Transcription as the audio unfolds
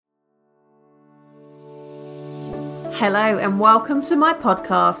Hello and welcome to my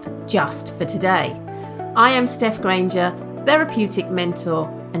podcast, Just for Today. I am Steph Granger, therapeutic mentor,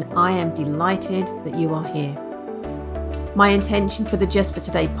 and I am delighted that you are here. My intention for the Just for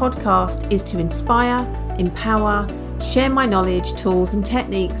Today podcast is to inspire, empower, share my knowledge, tools and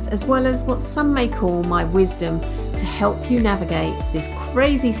techniques, as well as what some may call my wisdom to help you navigate this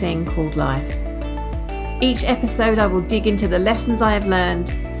crazy thing called life. Each episode I will dig into the lessons I have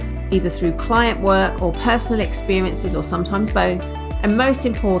learned, either through client work or personal experiences or sometimes both, and most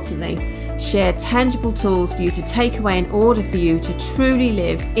importantly, share tangible tools for you to take away in order for you to truly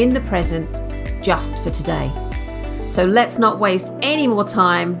live in the present just for today. So let's not waste any more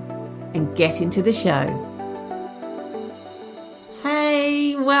time and get into the show.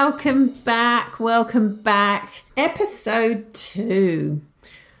 Hey, welcome back. Episode 2.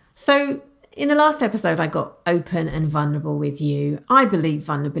 So in the last episode, I got open and vulnerable with you. I believe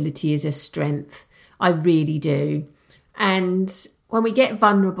vulnerability is a strength. I really do. And when we get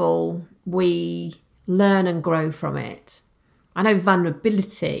vulnerable, we learn and grow from it. I know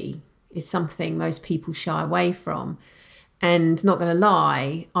vulnerability is something most people shy away from. And not going to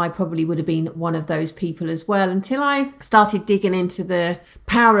lie, I probably would have been one of those people as well until I started digging into the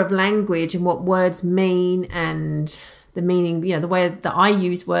power of language and what words mean and the meaning, the way that I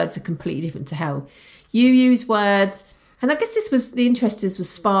use words are completely different to how you use words. And I guess the interest was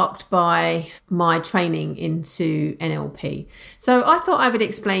sparked by my training into NLP. So I thought I would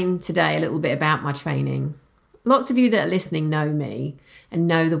explain today a little bit about my training. Lots of you that are listening know me and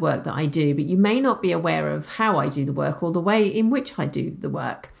know the work that I do, but you may not be aware of how I do the work or the way in which I do the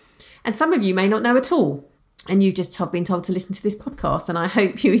work. And some of you may not know at all. And you've just been told to listen to this podcast, and I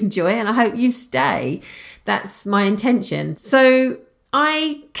hope you enjoy it and I hope you stay. That's my intention. So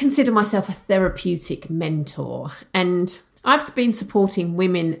I consider myself a therapeutic mentor, and I've been supporting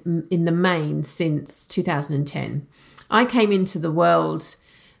women in the main since 2010. I came into the world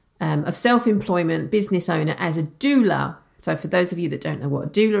of self-employment, business owner as a doula. So for those of you that don't know what a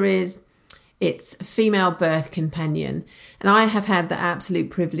doula is, it's a female birth companion. And I have had the absolute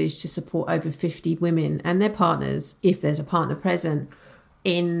privilege to support over 50 women and their partners, if there's a partner present,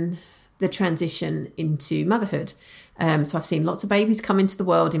 in the transition into motherhood. So I've seen lots of babies come into the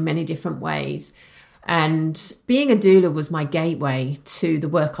world in many different ways. And being a doula was my gateway to the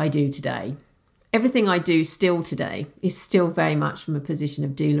work I do today. Everything I do still today is still very much from a position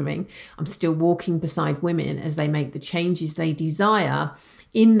of doulaing. I'm still walking beside women as they make the changes they desire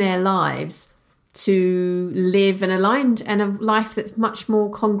in their lives to live an aligned and a life that's much more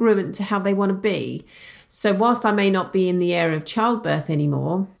congruent to how they want to be. So whilst I may not be in the era of childbirth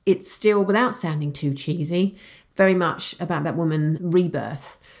anymore, it's still, without sounding too cheesy, very much about that woman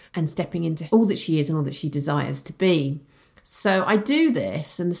rebirth and stepping into all that she is and all that she desires to be. So I do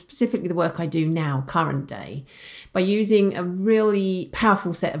this, and specifically the work I do now, current day, by using a really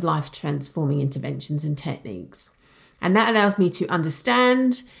powerful set of life transforming interventions and techniques. And that allows me to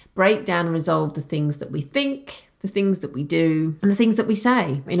understand, break down and resolve the things that we think, the things that we do, and the things that we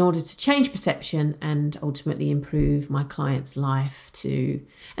say in order to change perception and ultimately improve my client's life to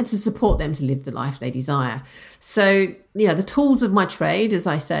support them to live the life they desire. So, the tools of my trade, as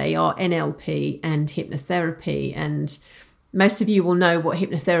I say, are NLP and hypnotherapy. And most of you will know what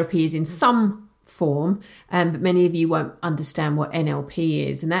hypnotherapy is in some form, but many of you won't understand what NLP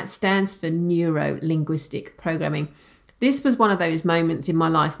is. And that stands for Neuro-Linguistic Programming. This was one of those moments in my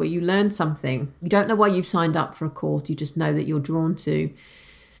life where you learn something. You don't know why you've signed up for a course. You just know that you're drawn to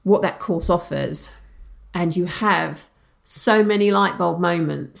what that course offers. And you have so many light bulb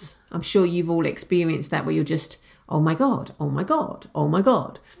moments. I'm sure you've all experienced that where you're just, oh my God, oh my God, oh my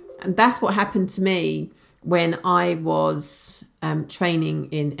God. And that's what happened to me when I was training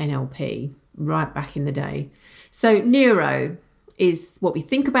in NLP right back in the day. So neuro is what we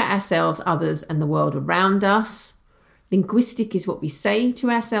think about ourselves, others, and the world around us. Linguistic is what we say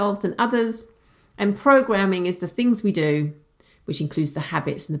to ourselves and others. And programming is the things we do, which includes the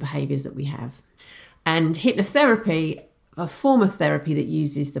habits and the behaviours that we have. And hypnotherapy, a form of therapy that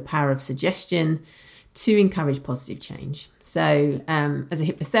uses the power of suggestion to encourage positive change. So as a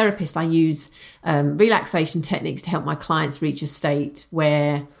hypnotherapist, I use relaxation techniques to help my clients reach a state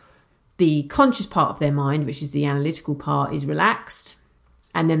where the conscious part of their mind, which is the analytical part, is relaxed.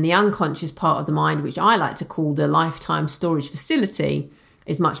 And then the unconscious part of the mind, which I like to call the lifetime storage facility,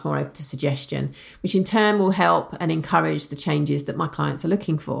 is much more open to suggestion, which in turn will help and encourage the changes that my clients are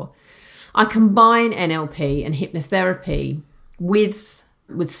looking for. I combine NLP and hypnotherapy with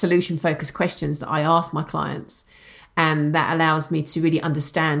solution-focused questions that I ask my clients. And that allows me to really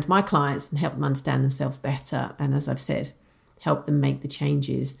understand my clients and help them understand themselves better. And as I've said, help them make the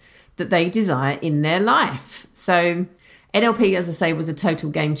changes that they desire in their life. So NLP, as I say, was a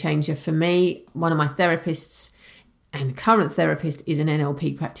total game changer for me. One of my therapists and current therapist is an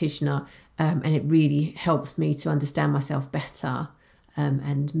NLP practitioner, and it really helps me to understand myself better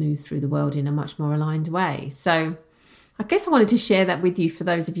and move through the world in a much more aligned way. So I guess I wanted to share that with you for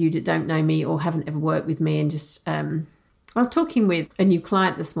those of you that don't know me or haven't ever worked with me. And just, I was talking with a new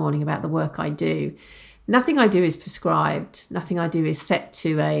client this morning about the work I do. Nothing I do is prescribed. Nothing I do is set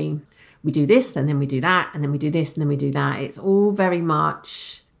to we do this and then we do that and then we do this and then we do that. It's all very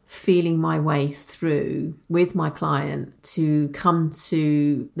much feeling my way through with my client to come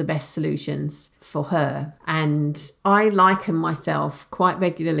to the best solutions for her. And I liken myself quite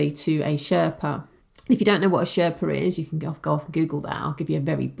regularly to a Sherpa. If you don't know what a Sherpa is, you can go off and Google that. I'll give you a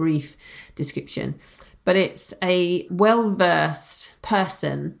very brief description. But it's a well-versed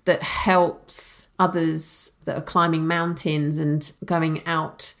person that helps others that are climbing mountains and going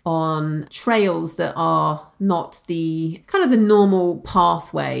out on trails that are not the kind of the normal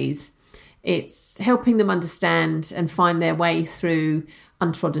pathways. It's helping them understand and find their way through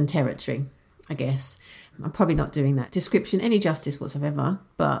untrodden territory, I guess. I'm probably not doing that description any justice whatsoever,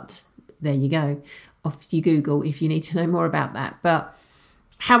 but there you go. Off you Google if you need to know more about that. But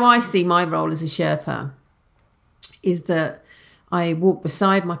how I see my role as a Sherpa is that I walk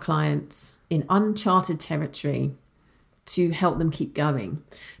beside my clients in uncharted territory to help them keep going.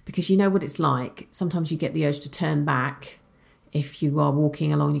 Because you know what it's like. Sometimes you get the urge to turn back if you are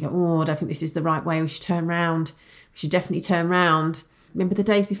walking along and you go, oh, I don't think this is the right way. We should turn round. We should definitely turn round. Remember the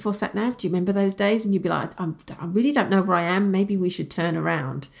days before sat-nav? Do you remember those days? And you'd be like, I really don't know where I am. Maybe we should turn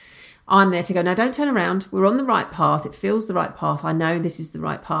around. I'm there to go, no, don't turn around. We're on the right path. It feels the right path. I know this is the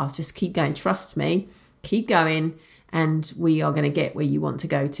right path. Just keep going. Trust me. Keep going. And we are going to get where you want to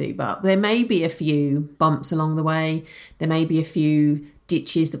go to. But there may be a few bumps along the way. There may be a few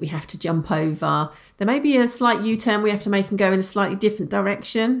ditches that we have to jump over. There may be a slight U-turn we have to make and go in a slightly different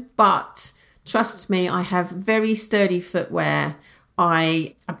direction. But trust me, I have very sturdy footwear.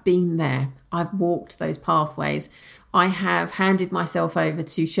 I've been there. I've walked those pathways. I have handed myself over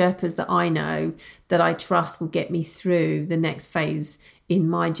to Sherpas that I know, that I trust will get me through the next phase in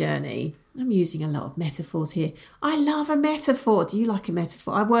my journey. I'm using a lot of metaphors here. I love a metaphor. Do you like a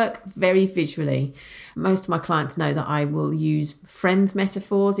metaphor? I work very visually. Most of my clients know that I will use friends'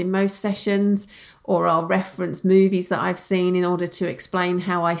 metaphors in most sessions, or I'll reference movies that I've seen in order to explain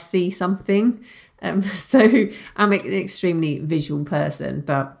how I see something. So I'm an extremely visual person,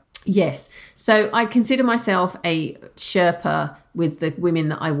 but yes. So I consider myself a Sherpa with the women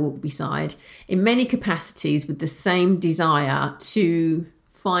that I walk beside in many capacities, with the same desire to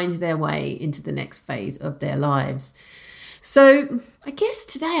find their way into the next phase of their lives. So I guess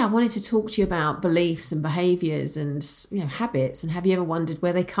today I wanted to talk to you about beliefs and behaviours and, habits, and have you ever wondered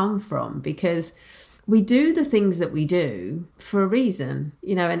where they come from? Because we do the things that we do for a reason,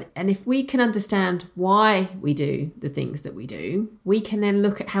 and if we can understand why we do the things that we do, we can then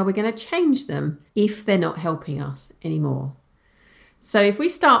look at how we're going to change them if they're not helping us anymore. So if we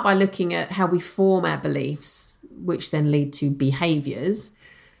start by looking at how we form our beliefs, which then lead to behaviours,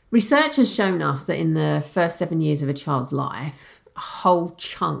 research has shown us that in the first 7 years of a child's life, a whole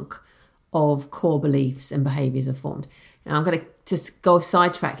chunk of core beliefs and behaviours are formed. Now I'm going to just go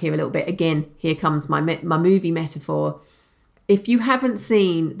sidetrack here a little bit. Again, here comes my movie metaphor. If you haven't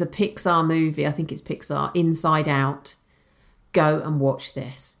seen the Pixar movie, I think it's Pixar, Inside Out, go and watch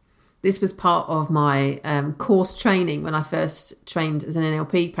this. This was part of my course training when I first trained as an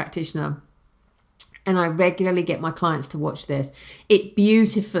NLP practitioner. And I regularly get my clients to watch this. It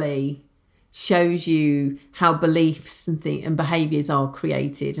beautifully shows you how beliefs and behaviours are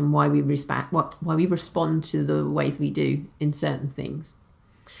created and why we respond to the way we do in certain things.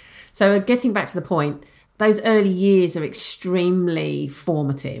 So getting back to the point, those early years are extremely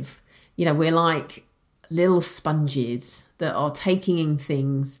formative. We're like little sponges that are taking in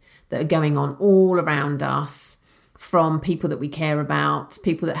things that are going on all around us, from people that we care about,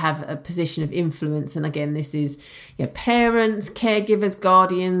 people that have a position of influence. And again, this is parents, caregivers,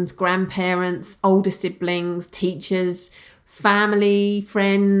 guardians, grandparents, older siblings, teachers, family,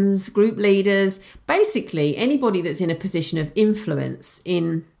 friends, group leaders, basically anybody that's in a position of influence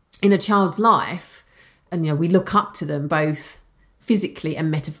in a child's life. And, we look up to them both physically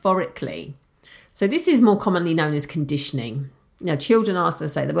and metaphorically. So this is more commonly known as conditioning. Children are, as I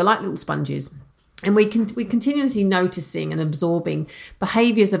say, they were like little sponges. And we're continuously noticing and absorbing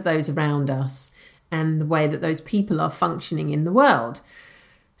behaviours of those around us and the way that those people are functioning in the world.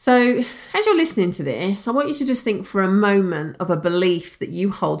 So as you're listening to this, I want you to just think for a moment of a belief that you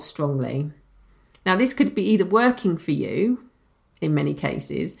hold strongly. Now, this could be either working for you in many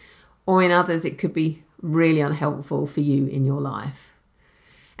cases, or in others, it could be really unhelpful for you in your life.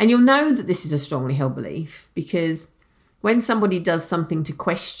 And you'll know that this is a strongly held belief because when somebody does something to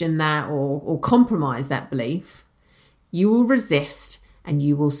question that or compromise that belief, you will resist and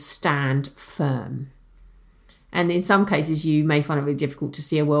you will stand firm. And in some cases, you may find it really difficult to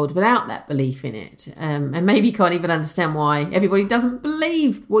see a world without that belief in it. And maybe you can't even understand why everybody doesn't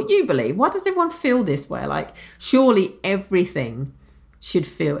believe what you believe. Why does everyone feel this way? Like, surely everyone should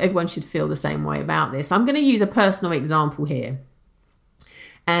feel the same way about this. I'm going to use a personal example here.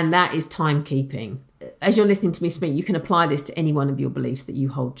 And that is timekeeping. As you're listening to me speak, you can apply this to any one of your beliefs that you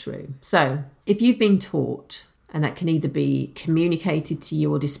hold true. So if you've been taught, and that can either be communicated to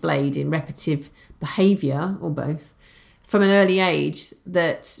you or displayed in repetitive behaviour or both, from an early age,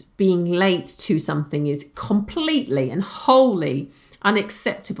 that being late to something is completely and wholly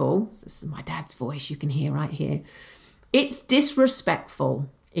unacceptable. This is my dad's voice you can hear right here. It's disrespectful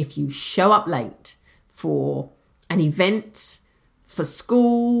if you show up late for an event, for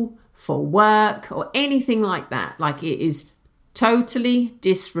school, for work, or anything like that. Like, it is totally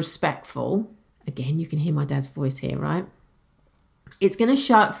disrespectful. Again, you can hear my dad's voice here, right? It's going to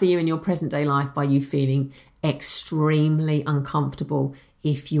show up for you in your present day life by you feeling extremely uncomfortable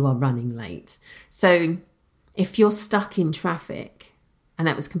if you are running late. So if you're stuck in traffic and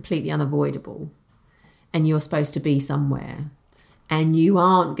that was completely unavoidable and you're supposed to be somewhere and you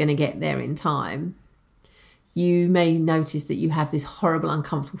aren't going to get there in time, you may notice that you have this horrible,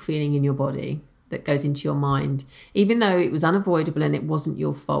 uncomfortable feeling in your body that goes into your mind, even though it was unavoidable and it wasn't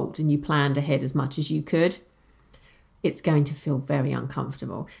your fault and you planned ahead as much as you could. It's going to feel very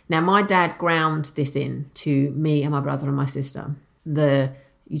uncomfortable. Now, my dad ground this in to me and my brother and my sister. You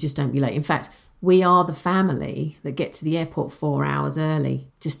just don't be late. In fact, we are the family that get to the airport 4 hours early,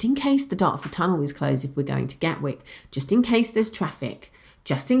 just in case the Dartford Tunnel is closed if we're going to Gatwick, just in case there's traffic,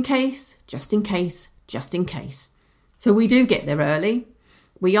 just in case, just in case, just in case. So we do get there early.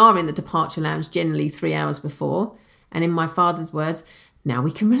 We are in the departure lounge generally 3 hours before. And in my father's words, now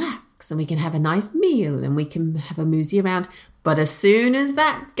we can relax and we can have a nice meal and we can have a mosey around. But as soon as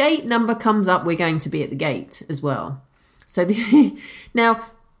that gate number comes up, we're going to be at the gate as well. So now,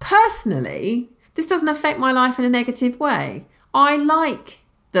 personally, this doesn't affect my life in a negative way. I like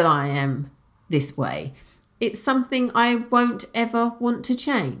that I am this way. It's something I won't ever want to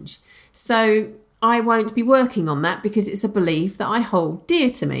change. So I won't be working on that because it's a belief that I hold dear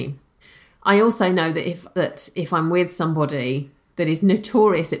to me. I also know that if I'm with somebody that is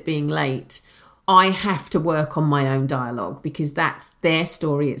notorious at being late, I have to work on my own dialogue because that's their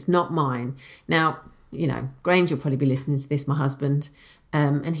story. It's not mine. Now, Grange will probably be listening to this, my husband,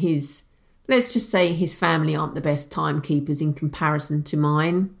 and let's just say his family aren't the best timekeepers in comparison to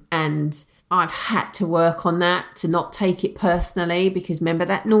mine. And I've had to work on that to not take it personally because remember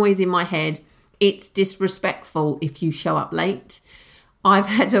that noise in my head. It's disrespectful if you show up late. I've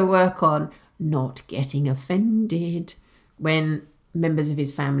had to work on not getting offended when members of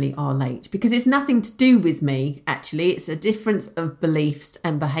his family are late because it's nothing to do with me, actually. It's a difference of beliefs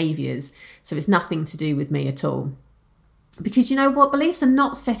and behaviours. So it's nothing to do with me at all. Because you know what? Beliefs are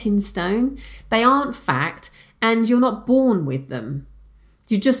not set in stone. They aren't fact and you're not born with them.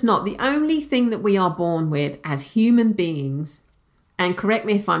 You're just not. The only thing that we are born with as human beings, and correct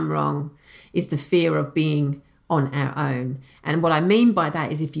me if I'm wrong, is the fear of being on our own. And what I mean by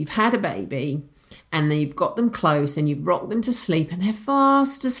that is if you've had a baby and then you've got them close and you've rocked them to sleep and they're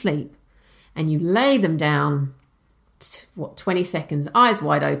fast asleep and you lay them down, 20 seconds, eyes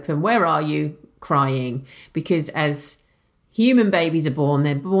wide open, where are you? Crying. Because as human babies are born,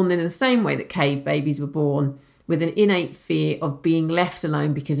 they're born in the same way that cave babies were born, with an innate fear of being left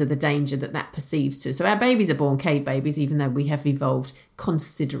alone because of the danger that perceives to. So our babies are born cave babies, even though we have evolved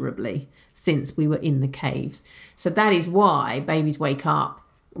considerably since we were in the caves. So that is why babies wake up,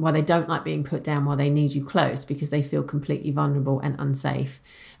 why they don't like being put down, why they need you close, because they feel completely vulnerable and unsafe.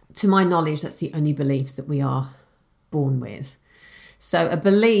 To my knowledge, that's the only beliefs that we are born with. So a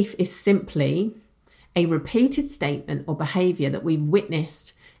belief is simply a repeated statement or behaviour that we've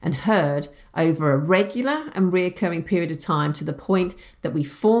witnessed and heard over a regular and reoccurring period of time to the point that we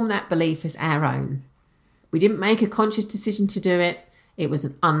form that belief as our own. We didn't make a conscious decision to do it. It was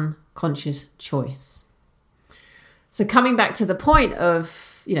an unconscious choice. So coming back to the point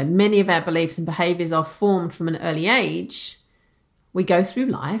of, many of our beliefs and behaviours are formed from an early age. We go through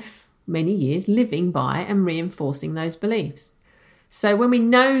life, many years, living by and reinforcing those beliefs. So when we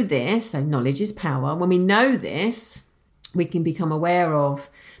know this, so knowledge is power, when we know this, we can become aware of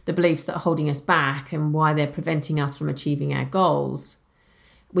the beliefs that are holding us back and why they're preventing us from achieving our goals.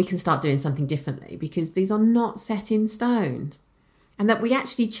 We can start doing something differently because these are not set in stone. and that we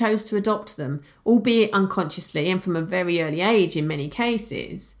actually chose to adopt them, albeit unconsciously and from a very early age in many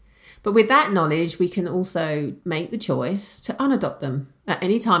cases. But with that knowledge, we can also make the choice to unadopt them at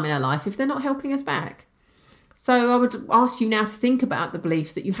any time in our life if they're not helping us back. So I would ask you now to think about the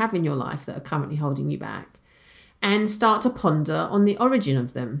beliefs that you have in your life that are currently holding you back and start to ponder on the origin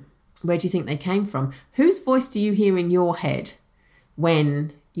of them. Where do you think they came from? Whose voice do you hear in your head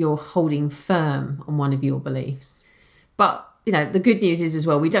when you're holding firm on one of your beliefs? But the good news is as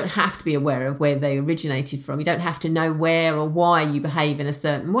well, we don't have to be aware of where they originated from. You don't have to know where or why you behave in a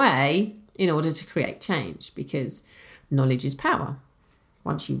certain way in order to create change, because knowledge is power.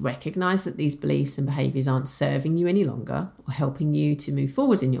 Once you recognise that these beliefs and behaviours aren't serving you any longer or helping you to move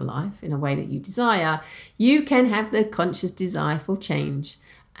forward in your life in a way that you desire, you can have the conscious desire for change.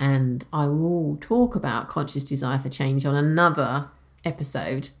 And I will talk about conscious desire for change on another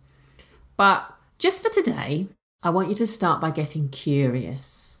episode. But just for today, I want you to start by getting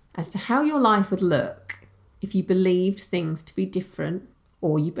curious as to how your life would look if you believed things to be different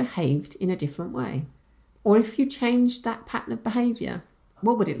or you behaved in a different way. Or if you changed that pattern of behaviour,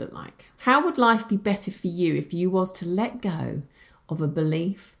 what would it look like? How would life be better for you if you was to let go of a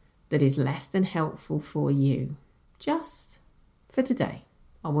belief that is less than helpful for you? Just for today,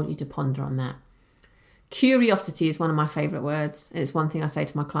 I want you to ponder on that. Curiosity is one of my favourite words, and it's one thing I say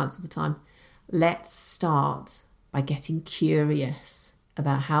to my clients all the time. Let's start by getting curious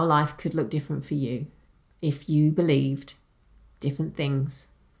about how life could look different for you if you believed different things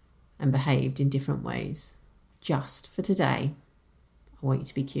and behaved in different ways. Just for today, I want you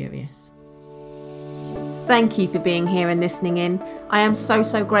to be curious. Thank you for being here and listening in. I am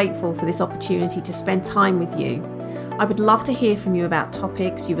so grateful for this opportunity to spend time with you. I would love to hear from you about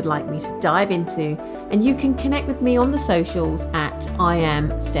topics you would like me to dive into, and you can connect with me on the socials at I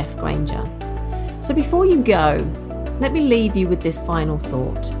am Steph Granger. So before you go, let me leave you with this final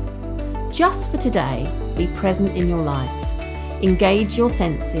thought. Just for today, be present in your life. Engage your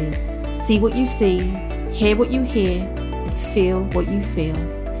senses, see what you see, hear what you hear, and feel what you feel.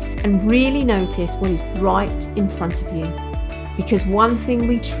 And really notice what is right in front of you. Because one thing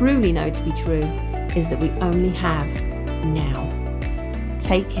we truly know to be true is that we only have now.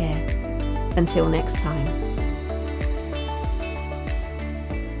 Take care. Until next time.